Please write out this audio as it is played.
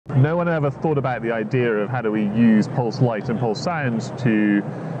No one ever thought about the idea of how do we use pulse light and pulse sound to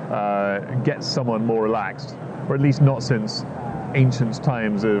get someone more relaxed, or at least not since ancient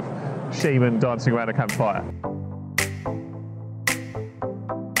times of shaman dancing around a campfire.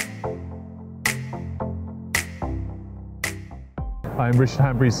 I'm Richard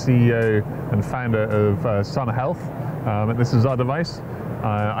Hanbury, CEO and founder of StartUpHealth, and this is our device.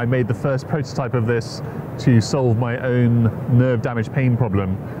 I made the first prototype of this to solve my own nerve damage pain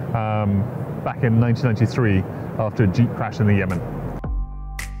problem back in 1993 after a jeep crash in the Yemen.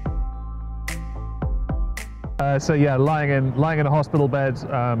 So yeah, lying in a hospital bed,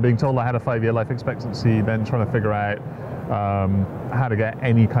 being told I had a 5-year life expectancy, then trying to figure out how to get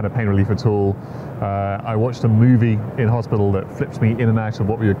any kind of pain relief at all. I watched a movie in hospital that flipped me in and out of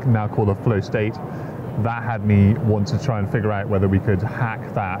what we would now call a flow state. That had me want to try and figure out whether we could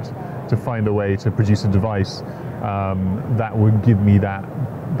hack that to find a way to produce a device that would give me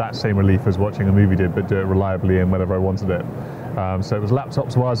that same relief as watching a movie did, but do it reliably and whenever I wanted it. So it was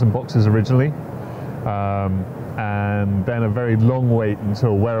laptops, wires and boxes originally. And then a very long wait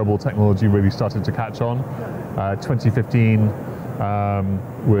until wearable technology really started to catch on. 2015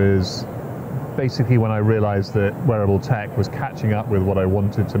 was basically when I realized that wearable tech was catching up with what I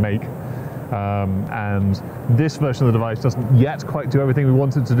wanted to make. And this version of the device doesn't yet quite do everything we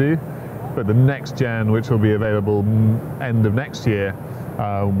wanted to do, but the next gen, which will be available end of next year,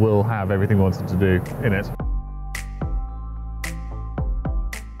 will have everything we wanted to do in it.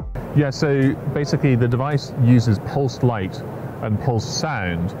 Yeah, so basically the device uses pulsed light and pulsed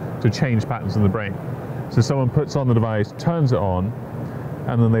sound to change patterns in the brain. So someone puts on the device, turns it on,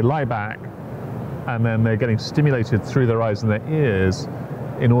 and then they lie back, and then they're getting stimulated through their eyes and their ears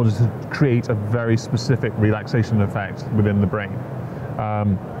in order to create a very specific relaxation effect within the brain.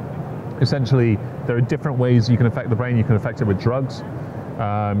 Essentially, there are different ways you can affect the brain. You can affect it with drugs,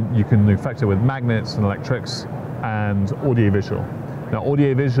 you can affect it with magnets and electrics, and audiovisual. Now,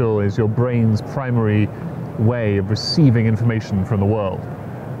 audiovisual is your brain's primary way of receiving information from the world.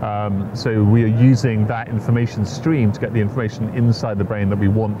 So we are using that information stream to get the information inside the brain that we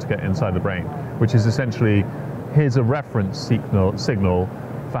want to get inside the brain, which is essentially, here's a reference signal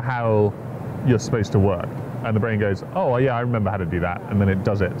for how you're supposed to work. And the brain goes, oh yeah, I remember how to do that, and then it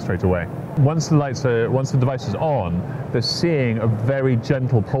does it straight away. Once the device is on, they're seeing a very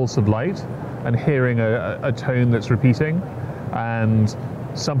gentle pulse of light and hearing a tone that's repeating. And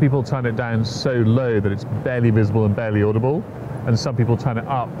some people turn it down so low that it's barely visible and barely audible, and some people turn it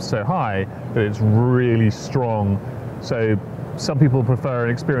up so high that it's really strong. So some people prefer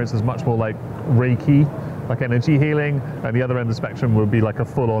an experience that's much more like Reiki, like energy healing, and the other end of the spectrum would be like a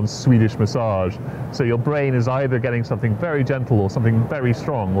full-on Swedish massage. So your brain is either getting something very gentle or something very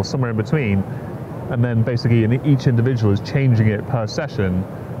strong, or somewhere in between, and then basically each individual is changing it per session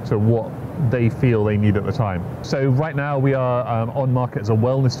to what they feel they need at the time. So right now we are on market as a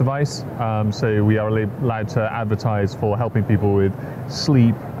wellness device, so we are allowed to advertise for helping people with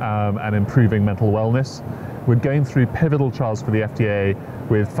sleep and improving mental wellness. We're going through pivotal trials for the FDA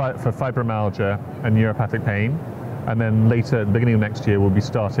for fibromyalgia and neuropathic pain, and then later at the beginning of next year we'll be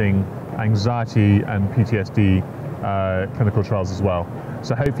starting anxiety and PTSD clinical trials as well.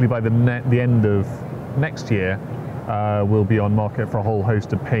 So hopefully by the end of next year will be on market for a whole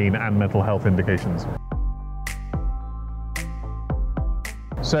host of pain and mental health indications.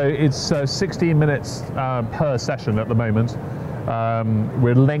 So it's 16 minutes per session at the moment.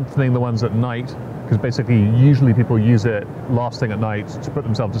 We're lengthening the ones at night, because basically usually people use it last thing at night to put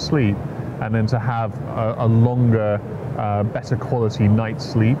themselves to sleep, and then to have a longer, better quality night's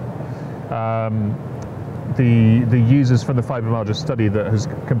sleep. The users from the fibromyalgia study that has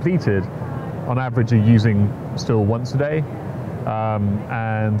completed on average are using still once a day,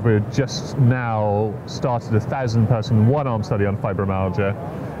 and we're just now started a 1,000-person one-arm study on fibromyalgia.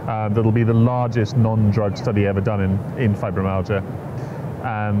 That'll be the largest non-drug study ever done in fibromyalgia,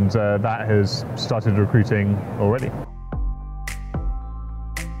 and that has started recruiting already.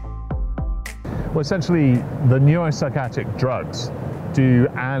 Well, essentially, the neuropsychiatric drugs do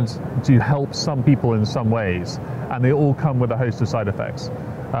help some people in some ways, and they all come with a host of side effects.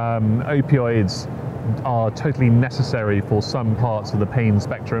 Opioids are totally necessary for some parts of the pain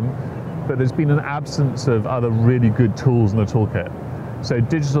spectrum, but there's been an absence of other really good tools in the toolkit. So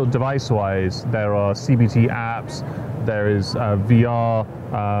digital device-wise, there are CBT apps, there is VR,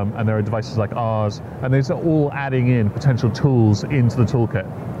 and there are devices like ours, and these are all adding in potential tools into the toolkit.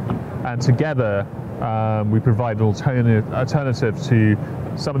 And together, we provide an alternative to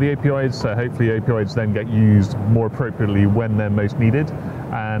some of the opioids, so hopefully opioids then get used more appropriately when they're most needed,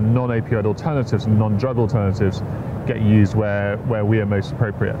 and non-opioid alternatives and non-drug alternatives get used where we are most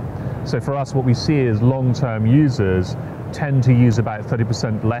appropriate. So for us, what we see is long-term users tend to use about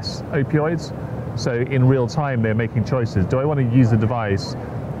 30% less opioids. So in real time, they're making choices. Do I want to use the device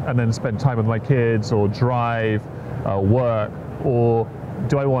and then spend time with my kids or drive, work, or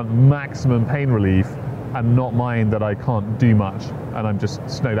do I want maximum pain relief and not mind that I can't do much and I'm just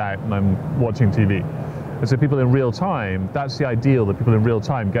snowed out and I'm watching TV? And so people in real time, that's the ideal, that people in real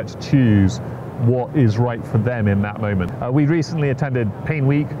time get to choose what is right for them in that moment. We recently attended Pain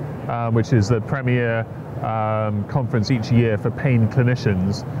Week, which is the premier conference each year for pain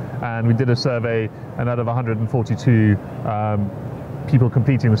clinicians, and we did a survey, and out of 142 people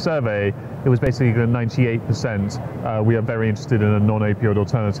completing the survey, it was basically 98% we are very interested in a non-opioid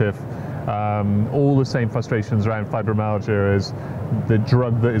alternative. All the same frustrations around fibromyalgia as the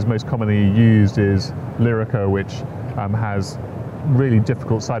drug that is most commonly used is Lyrica, which has really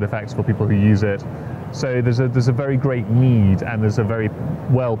difficult side effects for people who use it. So there's a very great need, and there's a very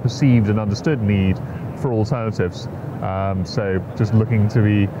well perceived and understood need for alternatives. So just looking to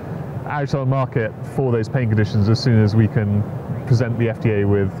be out on the market for those pain conditions as soon as we can present the FDA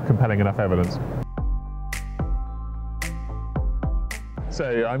with compelling enough evidence.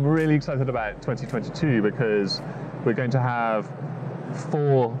 So I'm really excited about 2022 because we're going to have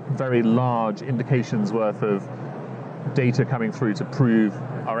 4 very large indications worth of data coming through to prove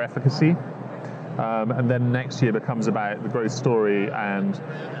our efficacy. And then next year becomes about the growth story and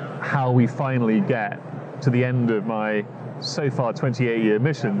how we finally get to the end of my so far 28-year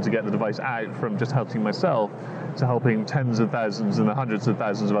mission to get the device out from just helping myself to helping tens of thousands and hundreds of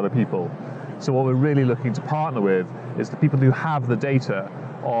thousands of other people. So what we're really looking to partner with is the people who have the data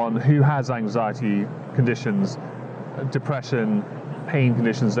on who has anxiety conditions, depression, pain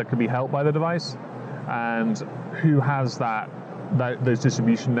conditions that can be helped by the device, and who has those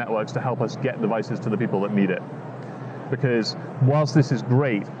distribution networks to help us get devices to the people that need it. Because whilst this is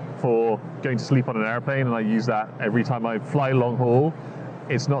great for going to sleep on an airplane, and I use that every time I fly long haul,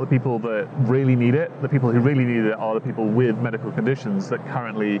 it's not the people that really need it. The people who really need it are the people with medical conditions that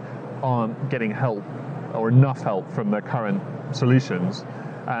currently aren't getting help or enough help from their current solutions.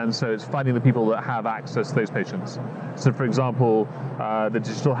 And so it's finding the people that have access to those patients. So for example, the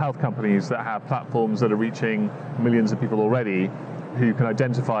digital health companies that have platforms that are reaching millions of people already, who can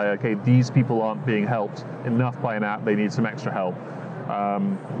identify, okay, these people aren't being helped enough by an app, they need some extra help.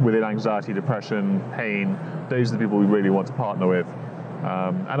 Within anxiety, depression, pain, those are the people we really want to partner with.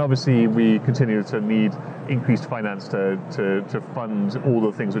 And obviously we continue to need increased finance to fund all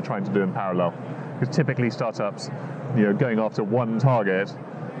the things we're trying to do in parallel. Because typically startups, going after one target,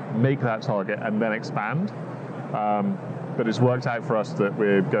 make that target and then expand. But it's worked out for us that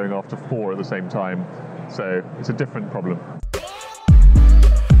we're going after 4 at the same time. So it's a different problem.